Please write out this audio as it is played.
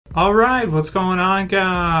Alright, what's going on,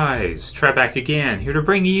 guys? Trev back again, here to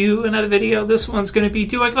bring you another video. This one's going to be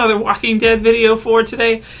doing another Walking Dead video for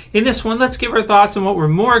today. In this one, let's give our thoughts on what we're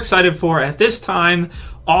more excited for at this time: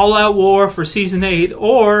 All Out War for Season 8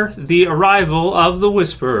 or the arrival of the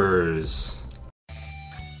Whisperers.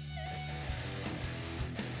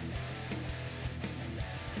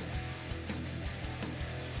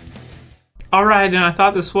 Alright, and I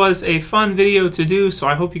thought this was a fun video to do, so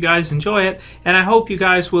I hope you guys enjoy it, and I hope you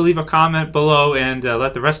guys will leave a comment below and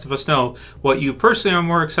let the rest of us know what you personally are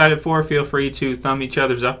more excited for. Feel free to thumb each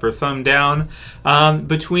other's up or thumb down.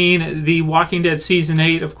 Between the Walking Dead Season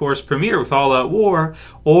 8, of course, premiere with All Out War,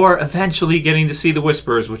 or eventually getting to see the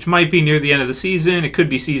Whisperers, which might be near the end of the season. It could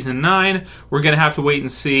be Season 9. We're going to have to wait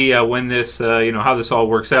and see when this, how this all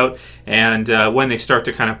works out, and when they start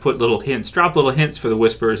to kind of put little hints, drop little hints for the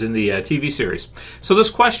Whisperers in the TV series. So this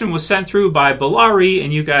question was sent through by Bellari,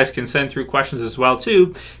 and you guys can send through questions as well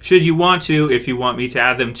too, should you want to, if you want me to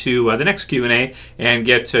add them to the next Q&A and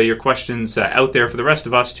get your questions out there for the rest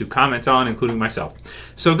of us to comment on, including myself.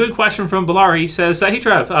 So good question from Bellari. He says, hey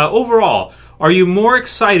Trev, overall, are you more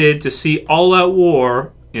excited to see All Out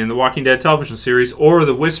War in the Walking Dead television series or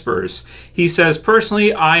the Whisperers? He says,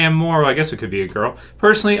 personally, I am more, I guess it could be a girl.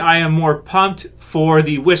 Personally, I am more pumped for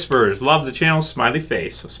the Whisperers. Love the channel, smiley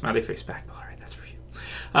face. So smiley face back, Bellari, that's for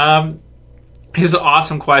you. Here's an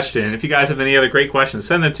awesome question. If you guys have any other great questions,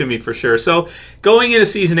 send them to me for sure. So, going into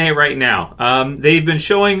Season 8 right now, they've been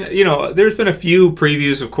showing, there's been a few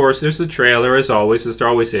previews, of course. There's the trailer, as always, as there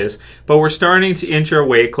always is. But we're starting to inch our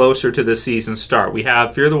way closer to the season start. We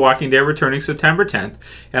have Fear the Walking Dead returning September 10th,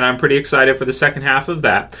 and I'm pretty excited for the second half of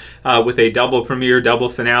that, with a double premiere, double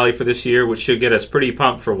finale for this year, which should get us pretty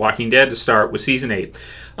pumped for Walking Dead to start with Season 8.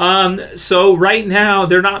 So right now,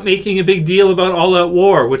 they're not making a big deal about All Out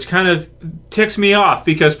War, which kind of ticks me off,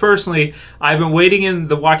 because personally, I've been waiting in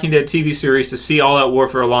the Walking Dead TV series to see All Out War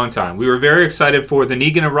for a long time. We were very excited for the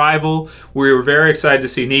Negan arrival. We were very excited to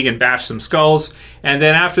see Negan bash some skulls. And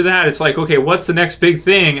then after that, it's like, okay, what's the next big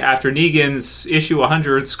thing after Negan's issue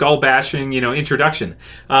 100 skull bashing, introduction?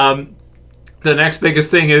 The next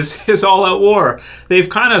biggest thing is All Out War. They've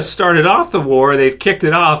kind of started off the war, they've kicked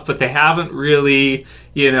it off, but they haven't really,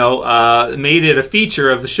 made it a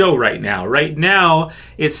feature of the show right now. Right now,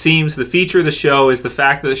 it seems the feature of the show is the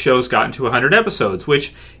fact that the show's gotten to 100 episodes,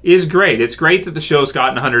 which is great. It's great that the show's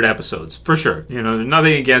gotten 100 episodes, for sure.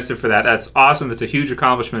 Nothing against it for that. That's awesome. It's a huge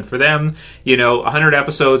accomplishment for them. 100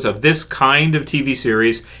 episodes of this kind of TV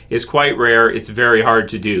series is quite rare. It's very hard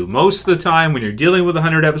to do. Most of the time, when you're dealing with a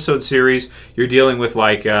 100-episode series, you're dealing with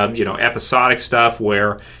episodic stuff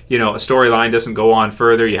where, a storyline doesn't go on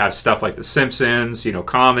further. You have stuff like The Simpsons,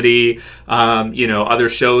 comedy, other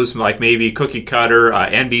shows like maybe Cookie Cutter,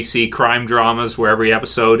 NBC crime dramas, where every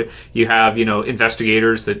episode you have,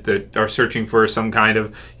 investigators that are searching for some kind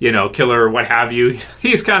of, killer or what have you.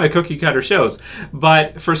 These kind of cookie cutter shows.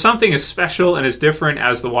 But for something as special and as different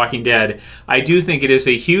as The Walking Dead, I do think it is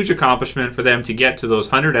a huge accomplishment for them to get to those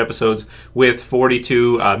 100 episodes with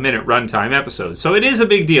 42-minute runtime episodes. So it is a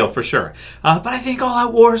big deal for sure. But I think All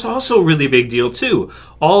Out War is also a really big deal too.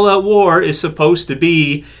 All Out War is supposed to be,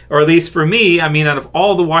 or at least for me, out of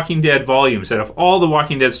all the Walking Dead volumes, out of all the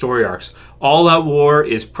Walking Dead story arcs, All Out War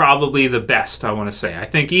is probably the best, I want to say. I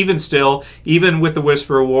think even still, even with the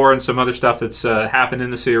Whisperer War and some other stuff that's happened in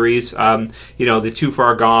the series, the Too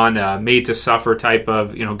Far Gone, Made to Suffer type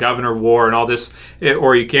of, Governor War and all this,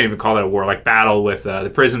 or you can't even call that a war, like battle with the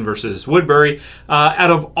prison versus Woodbury.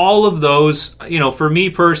 Out of all of those, for me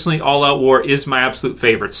personally, All Out War is my absolute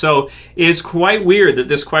favorite. So it's quite weird that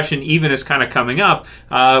this question even is kind of coming up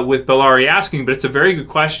with Bellari asking, but it's a very good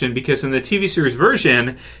question, because in the TV series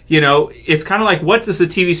version, it's kind of like, what does the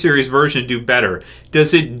TV series version do better?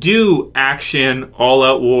 Does it do action,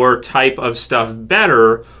 all-out war type of stuff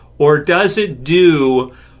better, or does it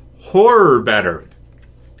do horror better?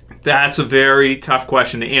 That's a very tough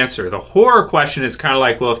question to answer. The horror question is kind of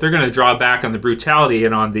like, well, if they're going to draw back on the brutality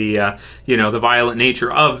and on the, the violent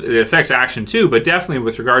nature of it, affects action too, but definitely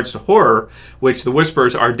with regards to horror, which the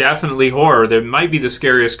Whisperers are definitely horror. They might be the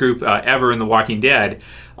scariest group ever in The Walking Dead.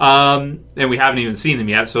 And we haven't even seen them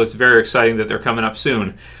yet, so it's very exciting that they're coming up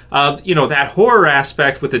soon. That horror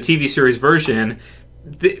aspect with the TV series version,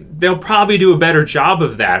 they'll probably do a better job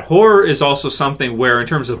of that. Horror is also something where, in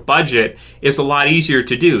terms of budget, it's a lot easier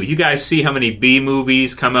to do. You guys see how many B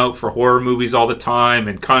movies come out for horror movies all the time,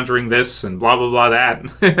 and Conjuring this and blah, blah, blah that,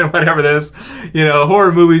 and whatever this.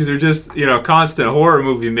 Horror movies are just, constant horror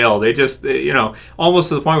movie mill. They just, almost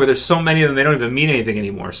to the point where there's so many of them, they don't even mean anything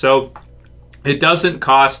anymore. So it doesn't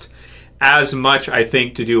cost as much, I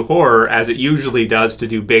think, to do horror as it usually does to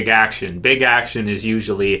do big action. Big action is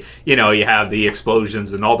usually, you know, you have the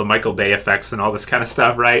explosions and all the Michael Bay effects and all this kind of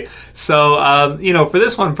stuff, right? So, you know, for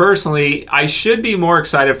this one personally, I should be more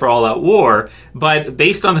excited for All Out War, but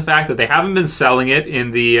based on the fact that they haven't been selling it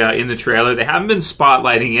in the trailer, they haven't been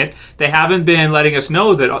spotlighting it, they haven't been letting us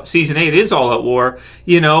know that Season 8 is All Out War,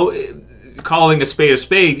 you know, calling a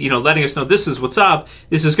spade, you know, letting us know this is what's up,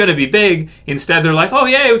 this is going to be big. Instead, they're like, oh,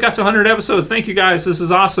 yay, we got to 100 episodes. Thank you, guys. This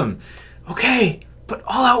is awesome. Okay, but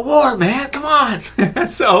All Out War, man, come on.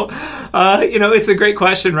 So, you know, it's a great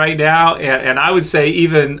question right now. And I would say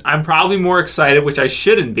even I'm probably more excited, which I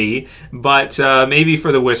shouldn't be, but maybe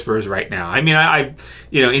for the Whispers right now. I mean, I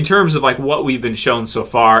you know, in terms of like what we've been shown so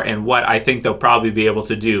far and what I think they'll probably be able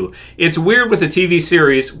to do. It's weird with a TV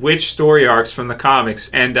series which story arcs from the comics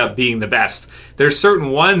end up being the best. There's certain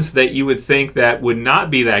ones that you would think that would not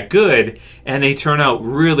be that good, and they turn out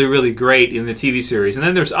really, really great in the TV series. And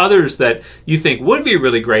then there's others that you think would be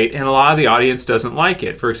really great, and a lot of the audience doesn't like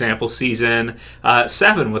it. For example, Season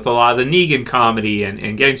 7 with a lot of the Negan comedy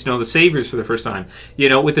and getting to know the Saviors for the first time. You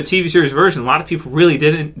know, with the TV series version, a lot of people really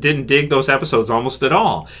didn't dig those episodes almost at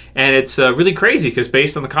all. And it's really crazy because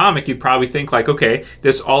based on the comic, you'd probably think like, okay,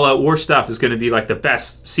 this all-out war stuff is going to be like the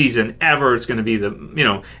best season ever. It's going to be the, you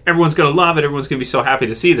know, everyone's going to love it. Everyone's going to be so happy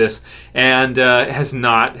to see this. And has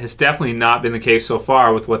definitely not been the case so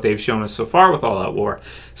far with what they've shown us so far with All Out War.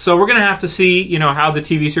 So we're going to have to see, you know, how the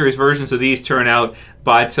TV series versions of these turn out.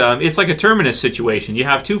 But it's like a Terminus situation. You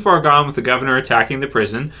have Too Far Gone with the governor attacking the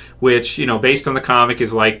prison, which, you know, based on the comic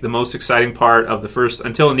is like the most exciting part of the first,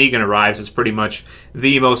 until Negan arrives, it's pretty much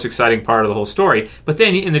the most exciting part of the whole story. But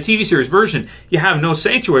then in the TV series version, you have No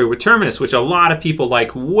Sanctuary with Terminus, which a lot of people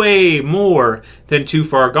like way more than Too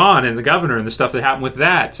Far Gone and the governor and the stuff that happened with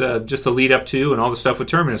that, just the lead up to and all the stuff with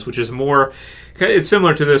Terminus, which is more, it's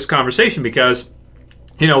similar to this conversation because,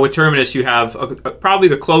 you know, with Terminus, you have probably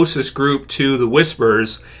the closest group to the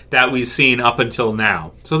Whispers that we've seen up until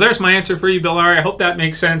now. So there's my answer for you, Bellari. I hope that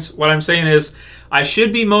makes sense. What I'm saying is, I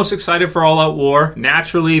should be most excited for All Out War.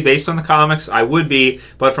 Naturally, based on the comics, I would be.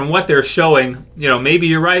 But from what they're showing, you know, maybe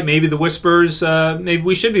you're right. Maybe the Whispers, maybe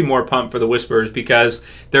we should be more pumped for the Whispers because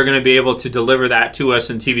they're going to be able to deliver that to us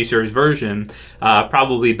in TV series version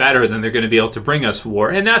probably better than they're going to be able to bring us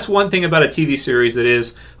War. And that's one thing about a TV series that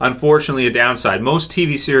is, unfortunately, a downside. Most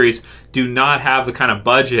TV series do not have the kind of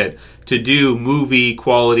budget to do movie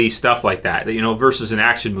quality stuff like that, you know, versus an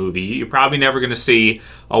action movie. You're probably never going to see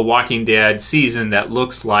a Walking Dead season that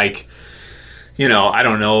looks like, you know, I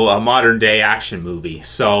don't know, a modern day action movie.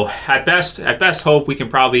 So at best hope we can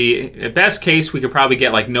probably, at best case, we could probably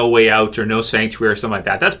get like No Way Out or No Sanctuary or something like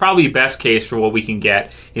that. That's probably best case for what we can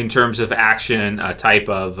get in terms of action type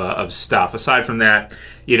of stuff. Aside from that,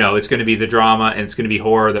 you know, it's going to be the drama and it's going to be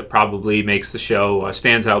horror that probably makes the show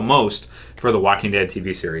stands out most for the Walking Dead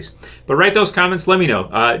TV series. But write those comments, let me know.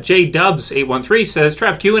 JDubs813 says,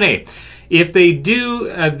 Trev Q and A. If they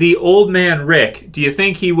do the old man Rick, do you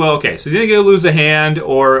think he will? Okay, so do you think he'll lose a hand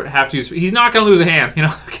or have to use? He's not going to lose a hand, you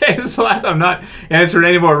know. Okay, this is the last time I'm not answering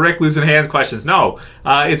any more Rick losing hands questions. No,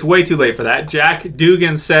 it's way too late for that. Jack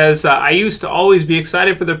Duggan says, I used to always be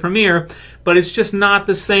excited for the premiere, but it's just not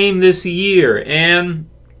the same this year. And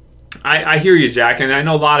I hear you, Jack, and I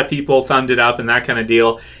know a lot of people thumbed it up and that kind of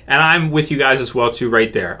deal, and I'm with you guys as well, too,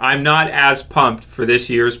 right there. I'm not as pumped for this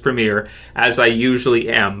year's premiere as I usually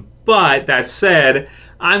am, but that said,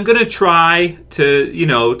 I'm going to try to, you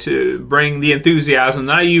know, to bring the enthusiasm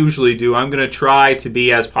that I usually do. I'm going to try to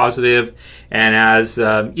be as positive and as,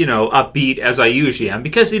 you know, upbeat as I usually am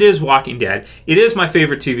because it is Walking Dead. It is my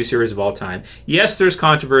favorite TV series of all time. Yes, there's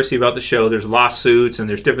controversy about the show. There's lawsuits and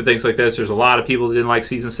there's different things like this. There's a lot of people that didn't like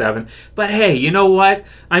Season 7. But hey, you know what?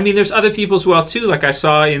 I mean, there's other people as well, too, like I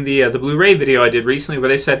saw in the Blu-ray video I did recently where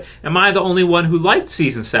they said, am I the only one who liked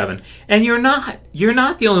Season 7? And you're not. You're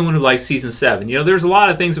not the only one who liked Season 7. You know, there's a lot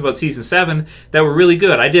of things about Season 7 that were really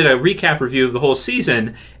good. I did a recap review of the whole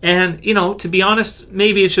season, and, you know, to be honest,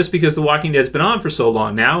 maybe it's just because The Walking Dead's been on for so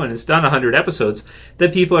long now, and it's done 100 episodes,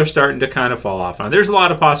 that people are starting to kind of fall off on. There's a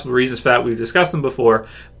lot of possible reasons for that. We've discussed them before,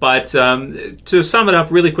 but to sum it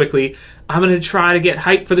up really quickly, I'm going to try to get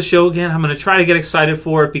hyped for the show again. I'm going to try to get excited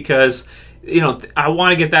for it because, you know, I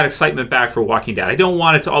want to get that excitement back for Walking Dead. I don't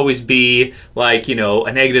want it to always be like, you know,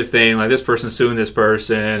 a negative thing, like this person's suing this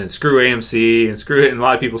person, and screw AMC, and screw it, and a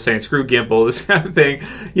lot of people saying screw Gimple, this kind of thing.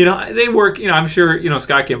 You know, they work, you know, I'm sure, you know,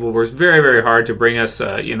 Scott Gimple works very, very hard to bring us,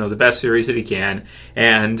 you know, the best series that he can.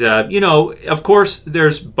 And, you know, of course,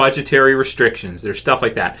 there's budgetary restrictions. There's stuff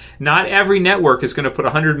like that. Not every network is going to put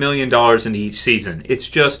 $100 million into each season. It's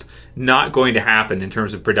just not going to happen in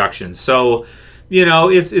terms of production. So, you know,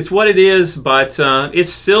 it's what it is, but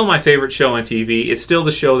it's still my favorite show on TV. It's still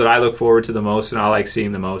the show that I look forward to the most and I like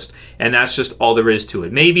seeing the most, and that's just all there is to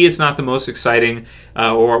it. Maybe it's not the most exciting,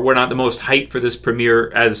 or we're not the most hyped for this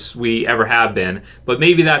premiere as we ever have been, but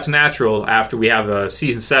maybe that's natural after we have a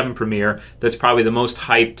Season 7 premiere that's probably the most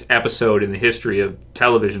hyped episode in the history of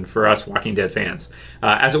television for us Walking Dead fans,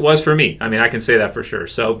 as it was for me. I mean, I can say that for sure.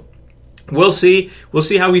 So we'll see. We'll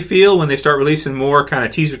see how we feel when they start releasing more kind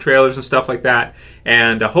of teaser trailers and stuff like that,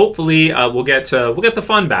 and hopefully we'll get the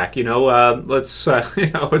fun back. You know, let's you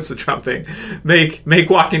know, what's the Trump thing? Make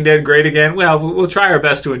Walking Dead great again. Well, we'll try our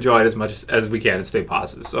best to enjoy it as much as we can and stay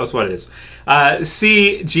positive. So that's what it is. CGCentral,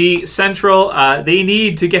 they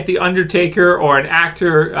need to get the Undertaker or an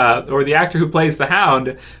actor or the actor who plays the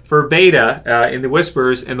Hound for Beta in the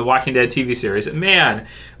Whispers in the Walking Dead TV series. And man,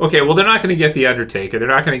 okay, well they're not going to get the Undertaker. They're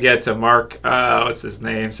not going to get Mark. What's his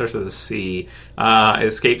name? Starts with a C. It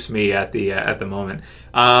escapes me at the moment.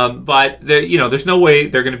 But you know, there's no way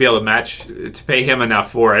they're going to be able to pay him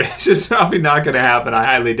enough for it. It's just probably not going to happen. I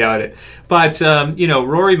highly doubt it. But you know,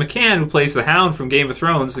 Rory McCann, who plays the Hound from Game of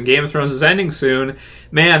Thrones, and Game of Thrones is ending soon.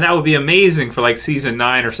 Man, that would be amazing for like Season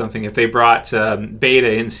 9 or something if they brought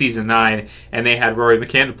Beta in Season 9 and they had Rory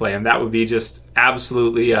McCann to play him. That would be just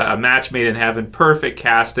absolutely a match made in heaven. Perfect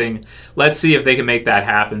casting. Let's see if they can make that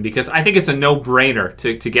happen, because I think it's a no-brainer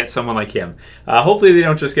to get someone like him. Hopefully they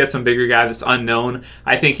don't just get some bigger guy that's unknown.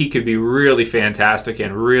 I think he could be really fantastic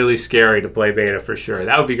and really scary to play Beta for sure.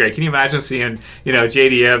 That would be great. Can you imagine seeing, you know,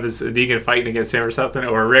 JDM as Negan fighting against him or something,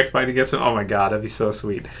 or Rick fighting against him? Oh my god, that'd be so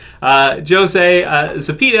sweet. Jose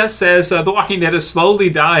Zepeda says The Walking Dead is slowly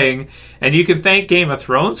dying, and you can thank Game of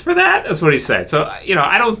Thrones for that. That's what he said. So, you know,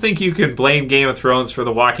 I don't think you can blame Game of Thrones for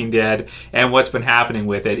The Walking Dead and what's been happening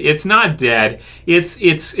with it. It's not dead.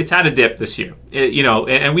 It's had a dip this year. You know,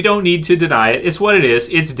 and we don't need to deny it. It's what it is.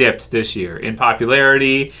 It's dipped this year in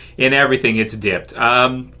popularity, in everything. It's dipped.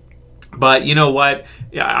 But you know what?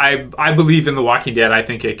 I believe in The Walking Dead. I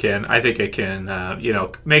think it can. You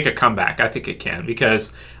know, make a comeback. I think it can,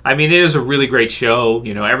 because I mean, it is a really great show.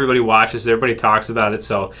 You know, everybody watches it, everybody talks about it.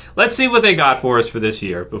 So let's see what they got for us for this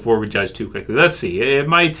year before we judge too quickly. Let's see. It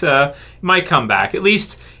might come back, at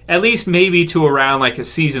least maybe to around like a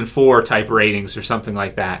Season 4 type ratings or something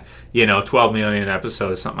like that. You know, 12 million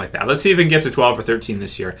episodes, something like that. Let's see if we can get to 12 or 13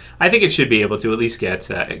 this year. I think it should be able to at least get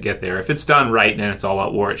there. If it's done right and it's all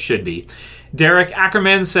out war, it should be. Derek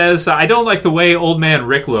Ackerman says, I don't like the way old man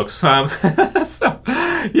Rick looks. So,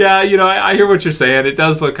 yeah, you know, I hear what you're saying. It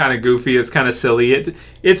does look kind of goofy. It's kind of silly.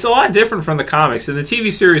 It's a lot different from the comics. In the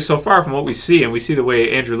TV series so far, from what we see, and we see the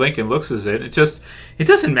way Andrew Lincoln looks as it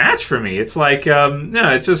doesn't match for me. It's like,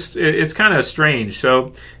 no, it's kind of strange.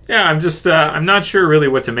 So, yeah, I'm not sure really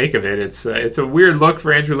what to make of it. It's a weird look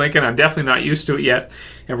for Andrew Lincoln. I'm definitely not used to it yet,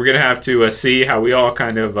 and we're gonna have to see how we all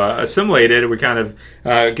kind of assimilate it. We kind of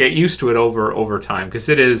get used to it over time, because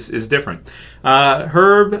it is different.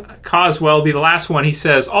 Herb Coswell be the last one. He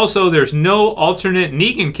says, also, there's no alternate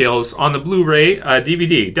Negan kills on the Blu-ray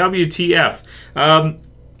DVD. WTF?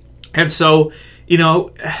 And so, you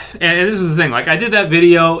know, and this is the thing, like I did that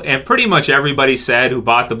video and pretty much everybody said who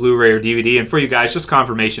bought the Blu-ray or DVD, and for you guys, just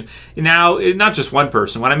confirmation. Now, not just one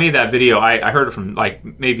person. When I made that video, I heard it from like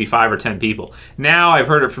maybe 5 or 10 people. Now I've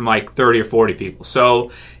heard it from like 30 or 40 people.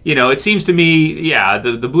 So, you know, it seems to me, yeah,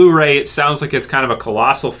 the Blu-ray, it sounds like it's kind of a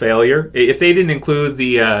colossal failure. If they didn't include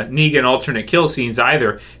the Negan alternate kill scenes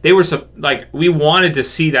either, they were like, we wanted to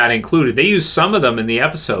see that included. They used some of them in the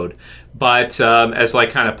episode, but as like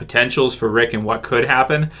kind of potentials for Rick and what could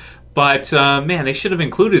happen. But man, they should have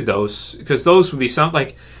included those, because those would be something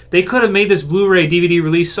like, they could have made this Blu-ray DVD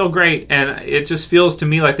release so great, and it just feels to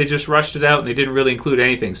me like they just rushed it out and they didn't really include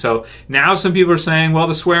anything. So now some people are saying, well,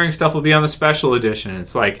 the swearing stuff will be on the special edition.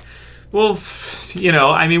 It's like, well, you know,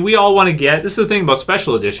 I mean, we all want to get, this is the thing about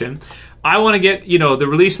special edition, I want to get, you know, the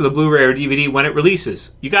release of the Blu-ray or DVD when it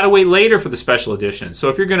releases. You got to wait later for the special edition. So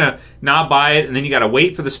if you're going to not buy it and then you got to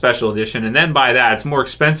wait for the special edition and then buy that, it's more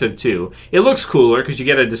expensive too. It looks cooler because you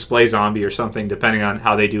get a display zombie or something depending on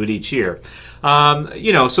how they do it each year.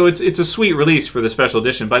 You know, so it's a sweet release for the special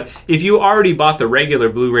edition. But if you already bought the regular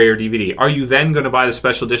Blu-ray or DVD, are you then going to buy the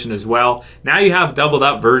special edition as well? Now you have doubled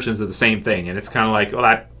up versions of the same thing, and it's kind of like, oh,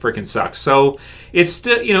 that freaking sucks. So it's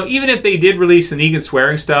still, you know, even if they did release the Negan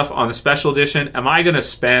swearing stuff on the special edition, am I going to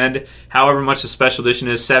spend however much the special edition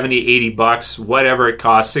is, 70, 80 bucks, whatever it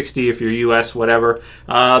costs, 60 if you're US, whatever,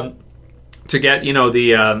 to get, you know,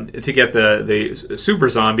 the super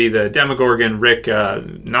zombie, the Demogorgon Rick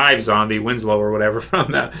Knife zombie, Winslow or whatever,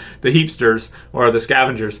 from the Heapsters or the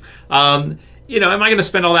Scavengers. You know, am I going to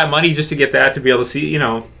spend all that money just to get that, to be able to see, you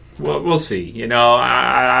know, we'll see. You know,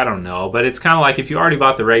 I don't know. But it's kind of like if you already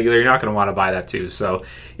bought the regular, you're not going to want to buy that too. So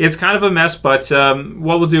it's kind of a mess. But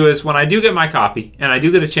what we'll do is when I do get my copy and I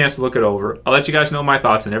do get a chance to look it over, I'll let you guys know my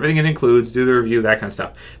thoughts and everything it includes, do the review, that kind of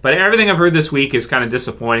stuff. But everything I've heard this week is kind of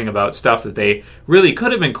disappointing about stuff that they really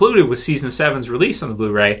could have included with Season 7's release on the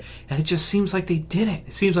Blu-ray. And it just seems like they didn't.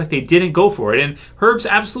 It seems like they didn't go for it. And Herb's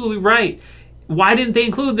absolutely right. Why didn't they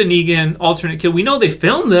include the Negan alternate kill? We know they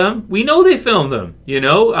filmed them. We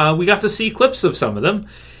know, we got to see clips of some of them,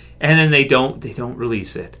 and then they don't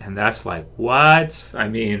release it, and that's like, what? I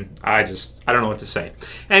mean, I don't know what to say.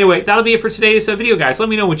 Anyway, that'll be it for today's video, guys. Let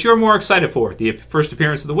me know what you're more excited for: the first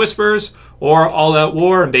appearance of the Whisperers, or All Out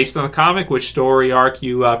War, and based on the comic, which story arc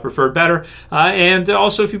you preferred better. And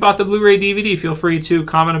also, if you bought the Blu-ray DVD, feel free to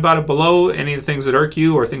comment about it below. Any of the things that irk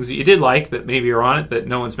you, or things that you did like that maybe are on it that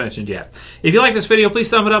no one's mentioned yet. If you like this video,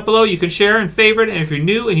 please thumb it up below. You can share and favorite, and if you're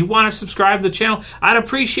new and you want to subscribe to the channel, I'd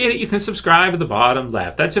appreciate it. You can subscribe at the bottom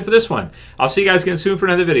left. That's it for this one. I'll see you guys again soon for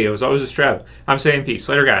another video. As always, it's Trev. I'm saying peace.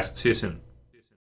 Later, guys. See you soon.